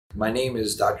My name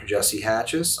is Dr. Jesse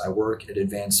Hatgis. I work at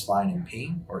Advanced Spine and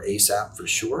Pain, or ASAP for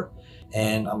short,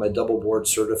 and I'm a double board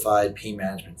certified pain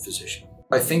management physician.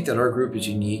 I think that our group is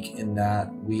unique in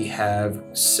that we have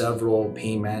several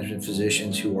pain management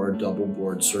physicians who are double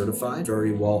board certified,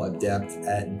 very well adept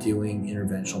at doing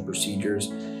interventional procedures,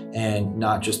 and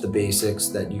not just the basics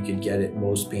that you could get at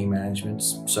most pain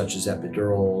managements, such as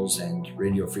epidurals and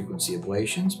radiofrequency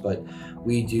ablations, but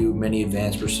we do many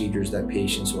advanced procedures that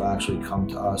patients will actually come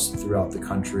to us throughout the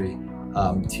country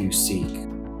to seek.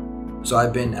 So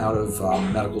I've been out of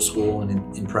medical school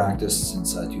and in practice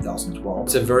since 2012.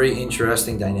 It's a very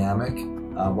interesting dynamic.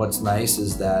 What's nice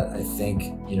is that I think,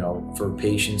 for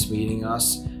patients meeting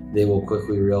us, they will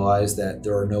quickly realize that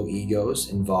there are no egos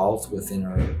involved within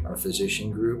our physician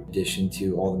group. In addition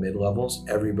to all the mid-levels,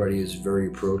 everybody is very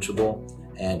approachable,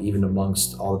 and even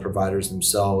amongst all the providers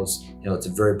themselves, it's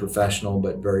a very professional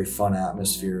but very fun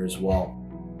atmosphere as well.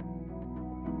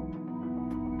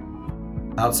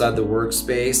 Outside the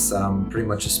workspace, I'm pretty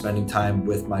much just spending time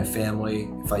with my family.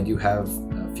 If I do have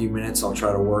a few minutes, I'll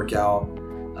try to work out.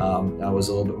 I was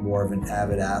a little bit more of an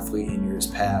avid athlete in years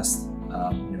past,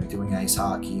 doing ice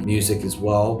hockey, music as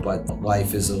well, but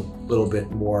life is a little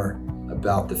bit more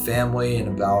about the family and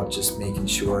about just making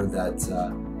sure that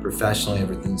professionally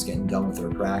everything's getting done with our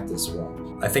practice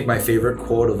well. I think my favorite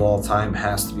quote of all time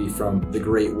has to be from the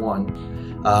Great One.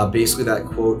 Basically that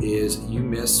quote is, you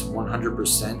miss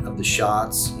 100% of the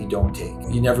shots you don't take.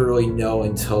 You never really know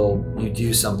until you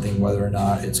do something whether or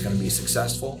not it's going to be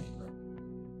successful.